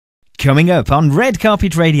Coming up on Red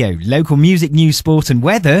Carpet Radio, local music, news, sport and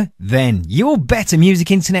weather, then your better music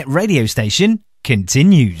internet radio station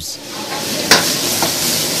continues.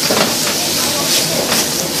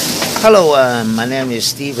 Hello, my name is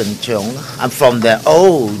Stephen Chung. I'm from the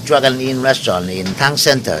old Dragon Inn restaurant in Town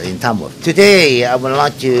Centre in Tamworth. Today, I would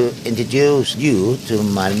like to introduce you to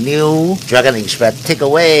my new Dragon Express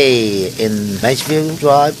takeaway in Mansfield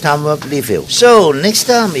Drive, Tamworth, Leafield. So, next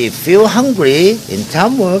time if you're hungry in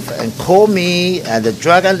Tamworth, and call me at the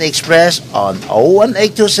Dragon Express on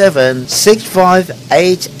 01827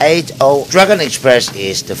 65880. Dragon Express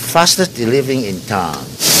is the fastest delivering in town.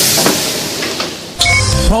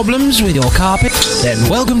 Problems with your carpet? Then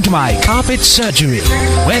welcome to my carpet surgery.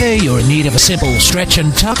 Whether you're in need of a simple stretch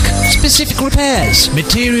and tuck, specific repairs,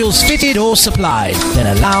 materials fitted or supplied, then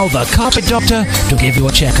allow the carpet doctor to give you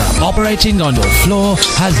a checkup. Operating on your floor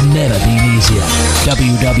has never been easier.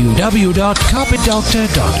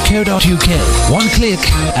 www.carpetdoctor.co.uk. One click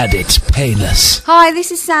and it's painless. Hi, this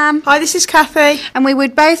is Sam. Hi, this is Kathy. And we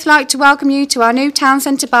would both like to welcome you to our new town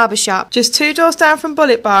centre barbershop. Just 2 doors down from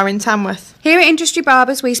Bullet Bar in Tamworth. Here at Industry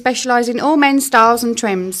Barbers, we specialise in all men's styles and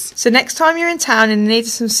trims. So next time you're in town and in need of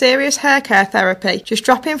some serious hair care therapy, just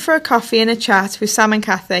drop in for a coffee and a chat with Sam and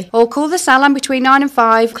Kathy. Or call the salon between 9 and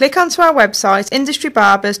 5. Click onto our website,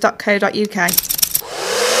 industrybarbers.co.uk.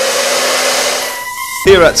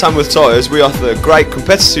 Here at Tamworth Tyres, we offer great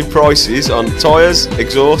competitive prices on tyres,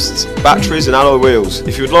 exhausts, batteries and alloy wheels.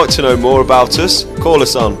 If you would like to know more about us, call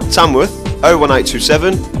us on Tamworth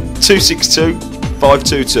 01827 262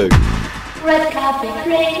 522. Red Carpet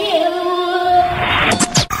Radio.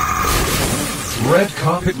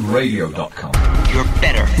 RedCarpetRadio.com. Your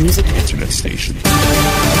better music internet station.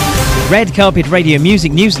 Red Carpet Radio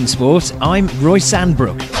Music, News and Sport, I'm Roy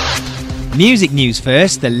Sandbrook. Music news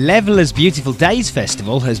first, the Levellers Beautiful Days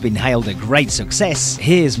Festival has been hailed a great success.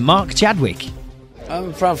 Here's Mark Chadwick.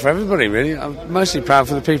 I'm proud for everybody, really. I'm mostly proud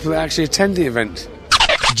for the people that actually attend the event.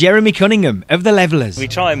 Jeremy Cunningham of the Levellers. We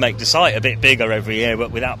try and make the site a bit bigger every year,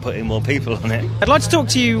 but without putting more people on it. I'd like to talk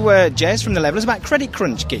to you, Jez, from the Levellers, about credit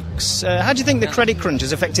crunch gigs. How do you think the credit crunch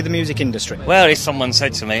has affected the music industry? Well, as someone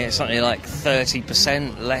said to me, it's something like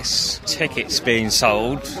 30% less tickets being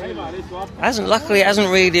sold. Luckily, it hasn't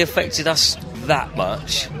really affected us that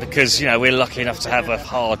much, because, you know, we're lucky enough to have a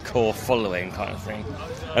hardcore following kind of thing.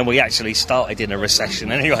 And we actually started in a recession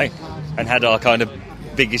anyway, and had our kind of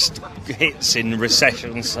biggest hits in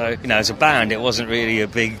recession, so, you know, as a band it wasn't really a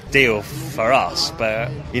big deal for us,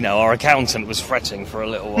 but, you know, our accountant was fretting for a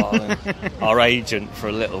little while and our agent for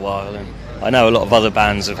a little while, and I know a lot of other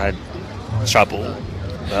bands have had trouble,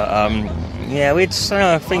 but yeah, we'd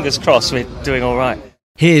fingers crossed we're doing all right.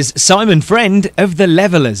 Here's Simon Friend of the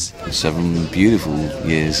Levellers. 7 beautiful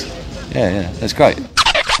years. Yeah, that's great.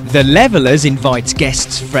 The Levellers invites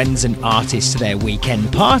guests, friends and artists to their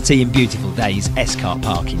weekend party in Beautiful Days Escart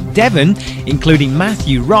Park in Devon, including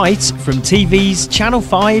Matthew Wright from TV's Channel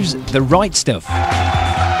 5's The Right Stuff.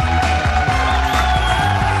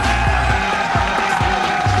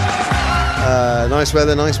 Nice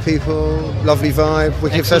weather, nice people, lovely vibe,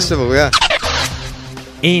 wicked festival, yeah.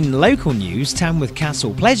 In local news, Tamworth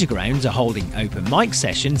Castle Pleasure Grounds are holding open mic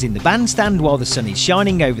sessions in the bandstand while the sun is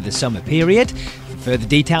shining over the summer period. For further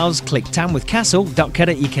details, click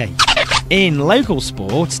tamworthcastle.co.uk. In local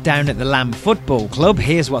sport, down at the Lamb Football Club,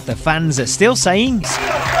 here's what the fans are still saying.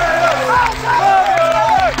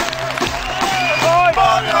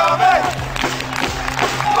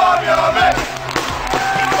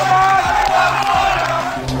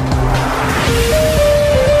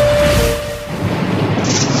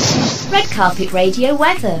 Red Carpet Radio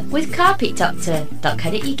weather with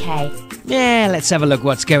carpetdoctor.co.uk. Yeah, let's have a look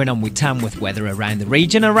what's going on with Tamworth weather around the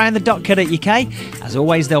region, around the .co.uk. As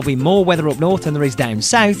always, there'll be more weather up north than there is down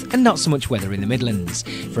south, and not so much weather in the Midlands.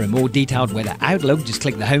 For a more detailed weather outlook, just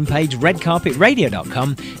click the homepage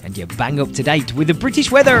redcarpetradio.com and you're bang up to date with the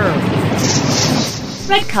British weather.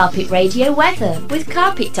 Red Carpet Radio weather with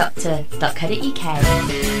carpetdoctor.co.uk.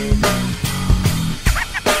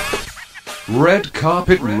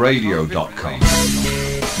 RedCarpetRadio.com.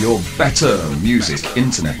 Your better music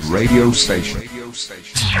internet radio station.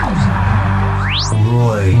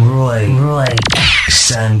 Roy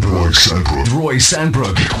Sandbrook. Roy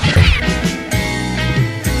Sandbrook.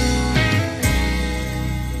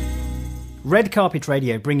 Red Carpet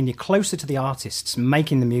Radio, bringing you closer to the artists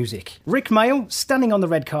making the music. Rik Mayall, standing on the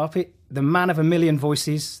red carpet, the man of a million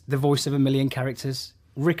voices, the voice of a million characters.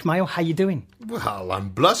 Rik Mayall, how you doing? Well, I'm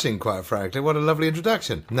blushing, quite frankly. What a lovely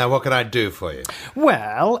introduction. Now, what can I do for you?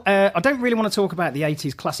 Well, I don't really want to talk about the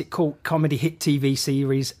 80s classic cult comedy hit TV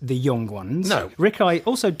series, The Young Ones. No. Rick, I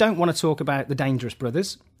also don't want to talk about The Dangerous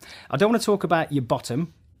Brothers. I don't want to talk about your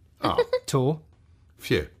Bottom tour.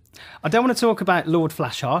 Phew. I don't want to talk about Lord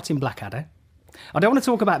Flashheart in Blackadder. I don't want to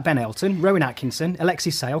talk about Ben Elton, Rowan Atkinson,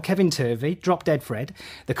 Alexis Sale, Kevin Turvey, Drop Dead Fred,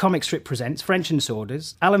 The Comic Strip Presents, French and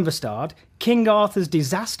Saunders, Alan Vestard, King Arthur's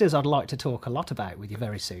Disasters I'd like to talk a lot about with you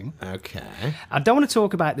very soon. Okay. I don't want to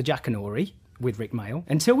talk about the Jackanory with Rik Mayall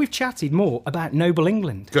until we've chatted more about Noble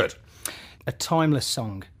England. Good. A timeless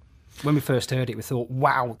song. When we first heard it, we thought,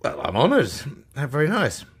 wow. Well, I'm honoured. Very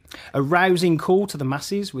nice. A rousing call to the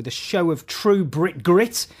masses with a show of true Brit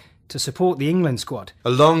grit to support the England squad. A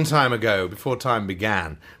long time ago, before time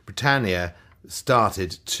began, Britannia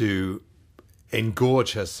started to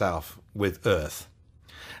engorge herself with earth.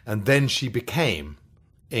 And then she became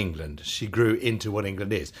England. She grew into what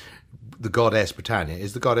England is. The goddess Britannia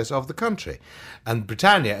is the goddess of the country. And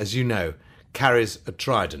Britannia, as you know, carries a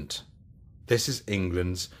trident. This is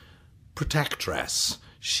England's protectress.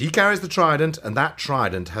 She carries the trident, and that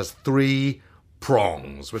trident has 3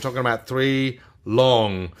 prongs. We're talking about 3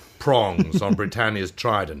 long prongs on Britannia's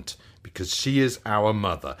trident, because she is our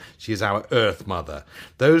mother. She is our earth mother.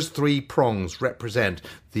 Those 3 prongs represent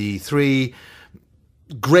the 3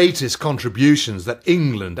 greatest contributions that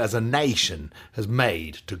England as a nation has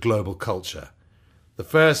made to global culture. The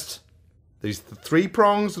first, these 3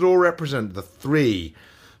 prongs that all represent the 3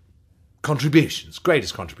 contributions,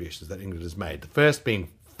 greatest contributions that England has made. The first being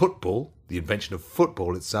football, the invention of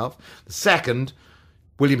football itself. The second,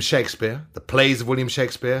 William Shakespeare, the plays of William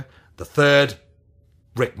Shakespeare. The third,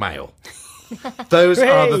 Rik Mayall. Those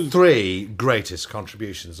are the 3 greatest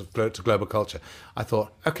contributions to global culture. I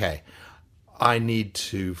thought, okay, I need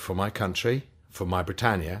to, for my country, for my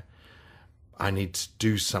Britannia, I need to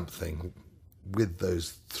do something with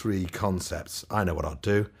those 3 concepts. I know what I'll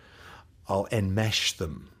do. I'll enmesh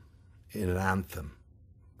them in an anthem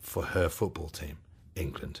for her football team,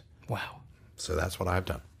 England. Wow. So that's what I've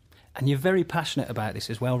done. And you're very passionate about this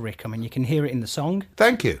as well, Rick. I mean, you can hear it in the song.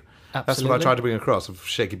 Thank you. Absolutely. That's what I tried to bring across of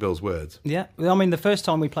Shaky Bill's words. Yeah. I mean, the first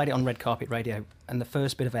time we played it on Red Carpet Radio and the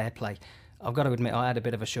first bit of airplay, I've got to admit, I had a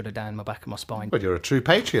bit of a shudder down my back of my spine. Well, you're a true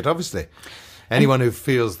patriot, obviously. Anyone who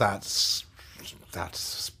feels that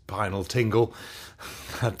spinal tingle,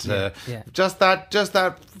 just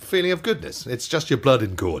that feeling of goodness. It's just your blood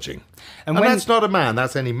engorging. And that's not a man.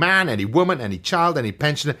 That's any man, any woman, any child, any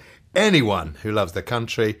pensioner. Anyone who loves their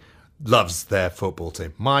country loves their football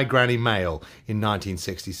team. My Granny Mayall in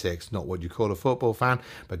 1966, not what you call a football fan,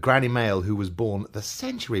 but Granny Mayall, who was born the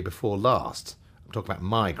century before last. I'm talking about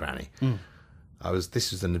my granny.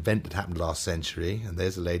 This was an event that happened last century, and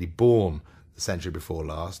there's a lady born the century before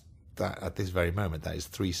last. That at this very moment, that is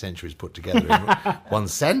 3 centuries put together in one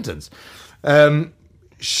sentence.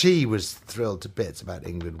 She was thrilled to bits about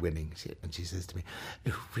England winning, and she says to me,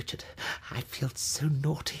 "Oh, Richard, I feel so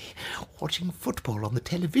naughty watching football on the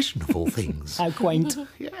television, of all things." How quaint.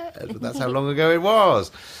 Yeah, that's how long ago it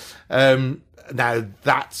was. Now,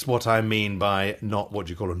 that's what I mean by not what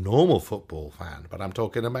you call a normal football fan, but I'm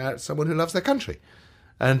talking about someone who loves their country.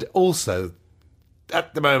 And also,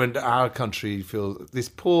 at the moment, our country feels this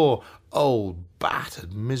poor, old,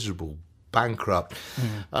 battered, miserable, bankrupt,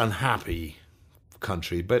 unhappy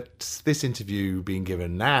country. But this interview being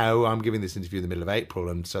given now, I'm giving this interview in the middle of April,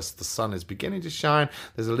 and just the sun is beginning to shine.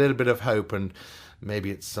 There's a little bit of hope, and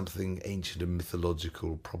maybe it's something ancient and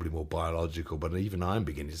mythological, probably more biological, but even I'm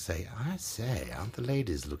beginning to say, aren't the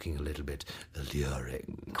ladies looking a little bit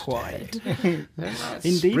alluring today? Quite.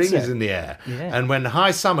 Indeed, spring is in the air. Yeah. And when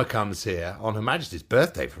high summer comes here, on Her Majesty's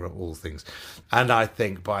birthday, for all things, and I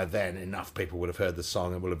think by then enough people would have heard the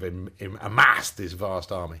song and will have amassed this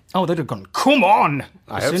vast army. Oh, they'd have gone, come on!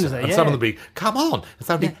 I hope so. And some of them be, come on! And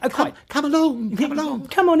some be, come along, come along.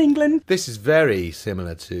 Come on, England! This is very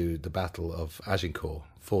similar to the Battle of Agincourt,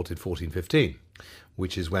 fought in 1415,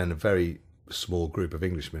 which is when a very small group of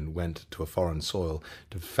Englishmen went to a foreign soil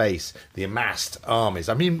to face the amassed armies.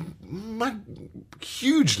 I mean,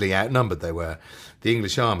 hugely outnumbered they were, the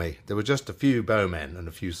English army. There were just a few bowmen and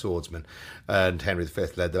a few swordsmen, and Henry V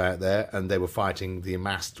led them out there, and they were fighting the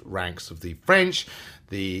amassed ranks of the French,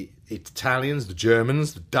 the Italians, the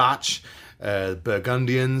Germans, the Dutch,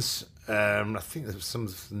 Burgundians, I think there was some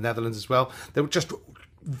of the Netherlands as well. They were just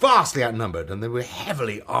vastly outnumbered, and they were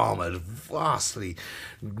heavily armoured, vastly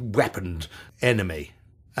weaponed enemy.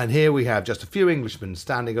 And here we have just a few Englishmen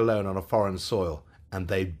standing alone on a foreign soil, and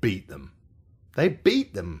they beat them. They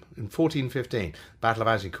beat them in 1415, Battle of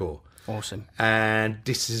Agincourt. Awesome. And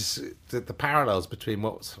this is the parallels between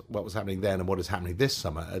what was happening then and what is happening this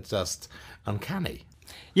summer are just uncanny.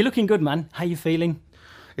 You're looking good, man. How you feeling?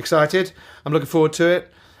 Excited. I'm looking forward to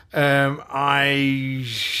it.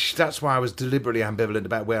 That's why I was deliberately ambivalent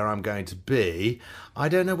about where I'm going to be. I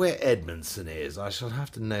don't know where Edmondson is. I shall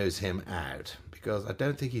have to nose him out, because I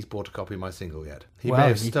don't think he's bought a copy of my single yet. He may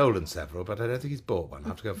have stolen several, but I don't think he's bought one. I'll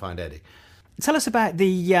have to go find Eddie. Tell us about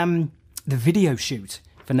the video shoot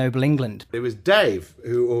for Noble England. It was Dave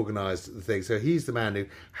who organised the thing, so he's the man who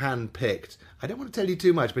handpicked, I don't want to tell you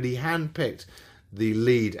too much, but he handpicked the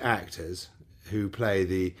lead actors who play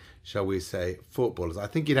the, shall we say, footballers. I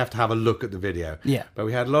think you'd have to have a look at the video. Yeah. But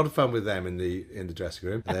we had a lot of fun with them in the dressing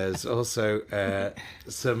room. There's also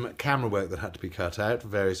some camera work that had to be cut out for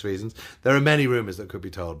various reasons. There are many rumours that could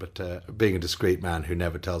be told, but being a discreet man who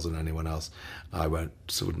never tells on anyone else, I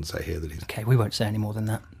wouldn't say here that he's... Okay, we won't say any more than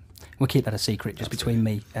that. We'll keep that a secret just between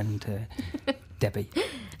me and Debbie.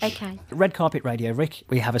 Okay. Red Carpet Radio, Rick,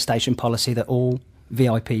 we have a station policy that all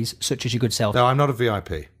VIPs, such as your good self... No, I'm not a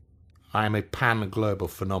VIP. I am a pan-global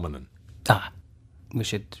phenomenon. We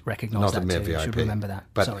should recognise that too. Not a mere VIP. We should remember that.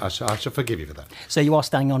 But I shall forgive you for that. So you are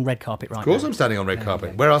standing on red carpet right now? Of course I'm standing on red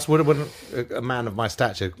carpet. Where else would a man of my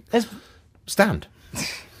stature stand?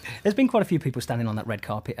 There's been quite a few people standing on that red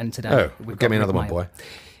carpet, and today... Give me another one, boy.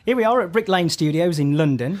 Here we are at Brick Lane Studios in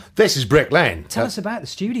London. This is Brick Lane. Tell us about the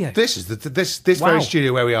studio. This is this very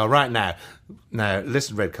studio where we are right now. Now,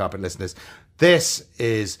 listen, red carpet listeners. This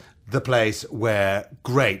is the place where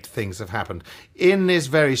great things have happened. In this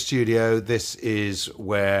very studio, this is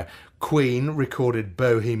where Queen recorded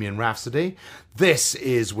Bohemian Rhapsody. This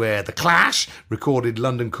is where The Clash recorded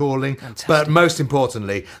London Calling. Fantastic. But most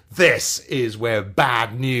importantly, this is where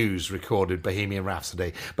Bad News recorded Bohemian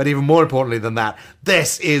Rhapsody. But even more importantly than that,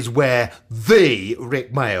 this is where the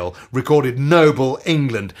Rik Mayall recorded Noble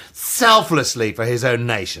England selflessly for his own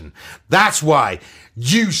nation. That's why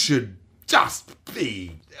you should just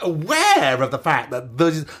be aware of the fact that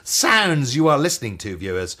the sounds you are listening to,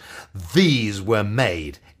 viewers, these were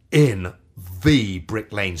made in the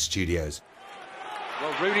Brick Lane Studios.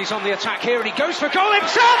 Well, Rooney's on the attack here and he goes for goal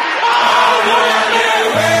himself! Oh,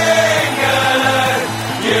 England,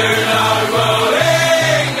 you noble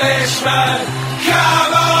Englishman,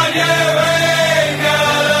 come on, you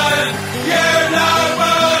England, you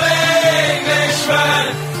noble Englishman.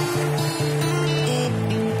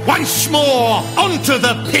 Once more, onto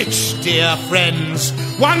the pitch, dear friends.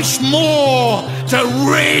 Once more, to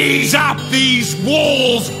raise up these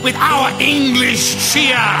walls with our English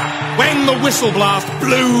cheer. When the whistle blast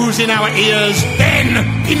blows in our ears, then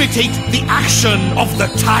imitate the action of the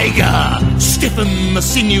tiger. Stiffen the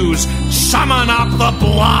sinews, summon up the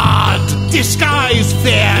blood. Disguise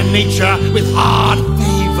fair nature with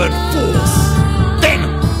hard-favoured force. Then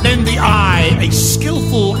lend the eye a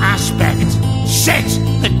skillful aspect. Set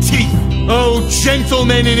the teeth. Oh,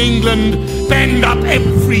 gentlemen in England, bend up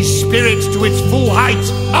every spirit to its full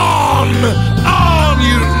height. On,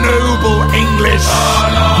 you noble English.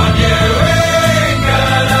 On, you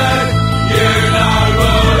England, you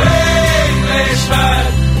noble Englishmen.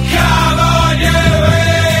 Come on, you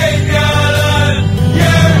England,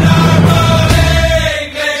 you noble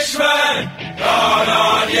Englishmen.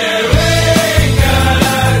 On, you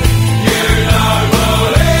England, you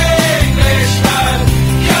noble Englishmen.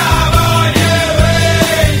 Come on, you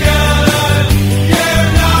England, you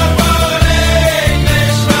noble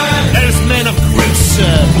Englishmen. As men of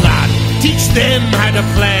grosser blood, teach them how to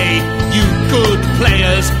play, you good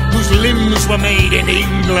players whose limbs were made in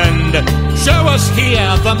England. Show us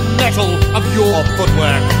here the metal of your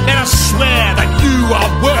footwork. Let us swear that you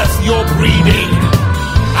are worth your breeding.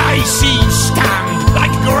 I see you stand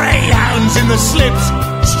like greyhounds in the slips,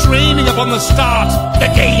 straining upon the start. The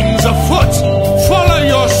game's afoot. Follow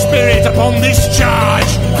your spirit upon this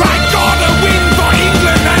charge. Cry God a win for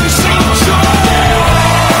England and St. George!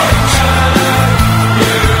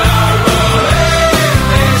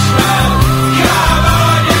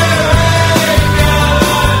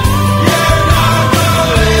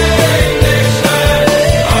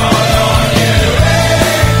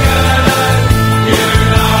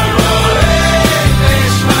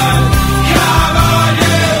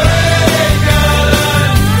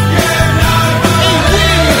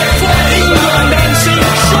 England and St.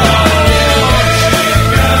 George.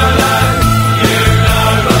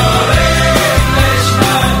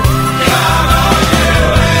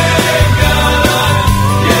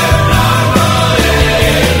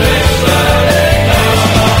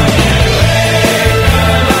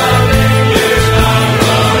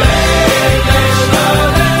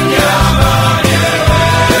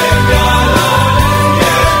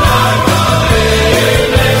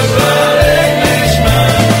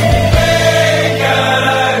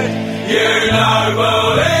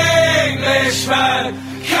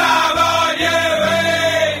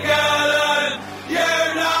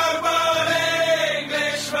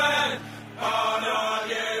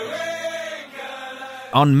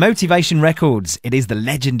 On Motivation Records, it is the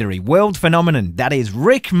legendary world phenomenon that is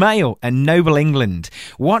Rik Mayall and Noble England.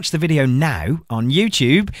 Watch the video now on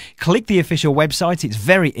YouTube. Click the official website. It's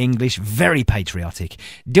very English, very patriotic.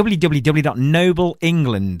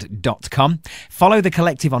 www.nobleengland.com. Follow the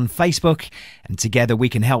collective on Facebook, and together we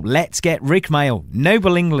can help Let's Get Rik Mayall,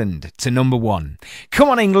 Noble England, to number 1. Come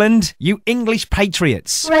on, England, you English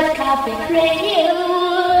patriots. Red Carpet Radio.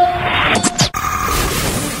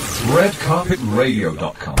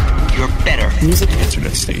 RedCarpetRadio.com. Your better music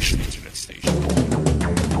internet station.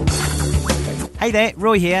 Hey there,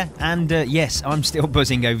 Roy here, and yes, I'm still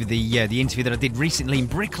buzzing over the interview that I did recently in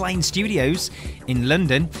Brick Lane Studios in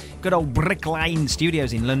London. Good old Brick Lane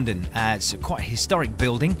Studios in London. It's quite a historic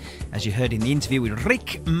building, as you heard in the interview with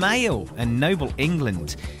Rik Mayall and Noble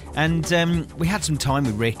England. And we had some time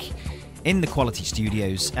with Rik in the Quality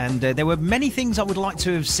Studios, and there were many things I would like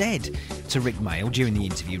to have said to Rik Mayall during the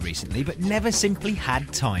interview recently, but never simply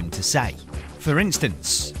had time to say. For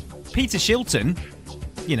instance, Peter Shilton,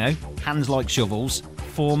 you know, hands like shovels,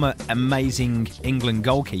 former amazing England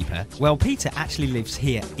goalkeeper. Well, Peter actually lives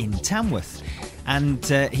here in Tamworth, and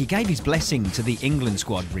he gave his blessing to the England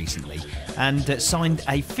squad recently and signed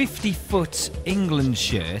a 50-foot England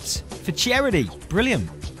shirt for charity. Brilliant.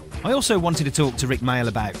 I also wanted to talk to Rik Mayall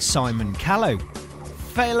about Simon Callow,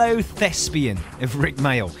 fellow thespian of Rik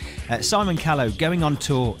Mayall. Simon Callow going on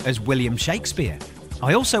tour as William Shakespeare.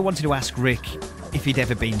 I also wanted to ask Rik if he'd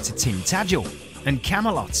ever been to Tintagel and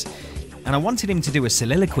Camelot, and I wanted him to do a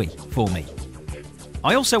soliloquy for me.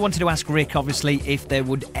 I also wanted to ask Rik, obviously, if there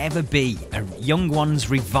would ever be a Young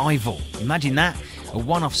Ones revival. Imagine that. A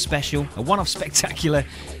one-off special, a one-off spectacular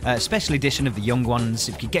special edition of the Young Ones.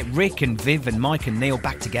 If you could get Rick and Viv and Mike and Neil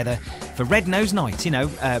back together for Red Nose Night, you know,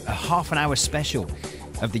 a half an hour special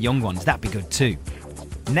of the Young Ones, that'd be good too.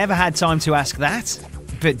 Never had time to ask that,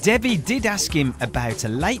 but Debbie did ask him about a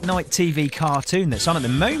late-night TV cartoon that's on at the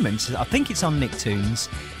moment. I think it's on Nicktoons.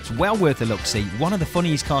 It's well worth a look-see. One of the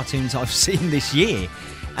funniest cartoons I've seen this year.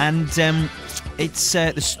 And it's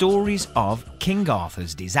the stories of King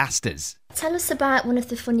Arthur's disasters. Tell us about one of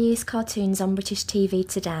the funniest cartoons on British TV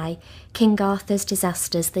today, King Arthur's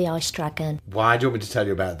Disasters, The Ice Dragon. Why do you want me to tell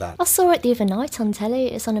you about that? I saw it the other night on telly.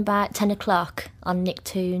 It was on about 10 o'clock on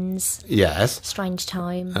Nicktoons. Yes. Strange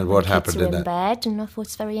time. And what happened in it? that? Bed, and I thought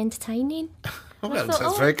it's very entertaining. Well,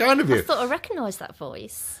 that's very kind of you. I thought I recognised that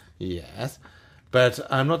voice. Yes. But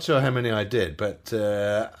I'm not sure how many I did, but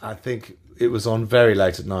I think it was on very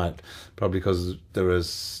late at night, probably because there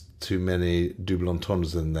was too many double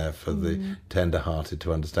entendres in there for the tender-hearted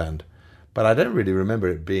to understand. But I don't really remember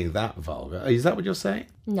it being that vulgar. Is that what you're saying?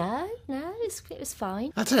 No, it was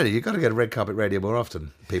fine. I tell you, you've got to get a Red Carpet Radio more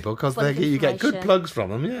often, people, because you get good plugs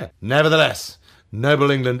from them, yeah. Nevertheless,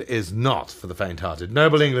 Noble England is not for the faint-hearted.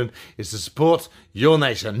 Noble England is to support your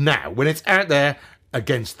nation now, when it's out there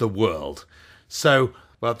against the world. So,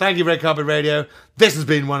 well, thank you, Red Carpet Radio. This has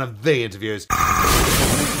been one of the interviews.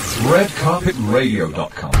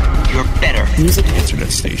 RedCarpetRadio.com. Your better music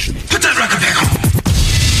internet station. Put that record back on.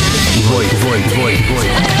 Roy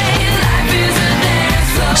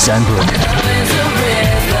Sandbrook.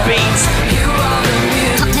 Beats.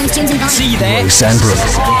 Top 10 tunes in See you there. Roy Sandbrook.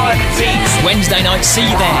 Beats. Wednesday night, see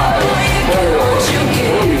you there.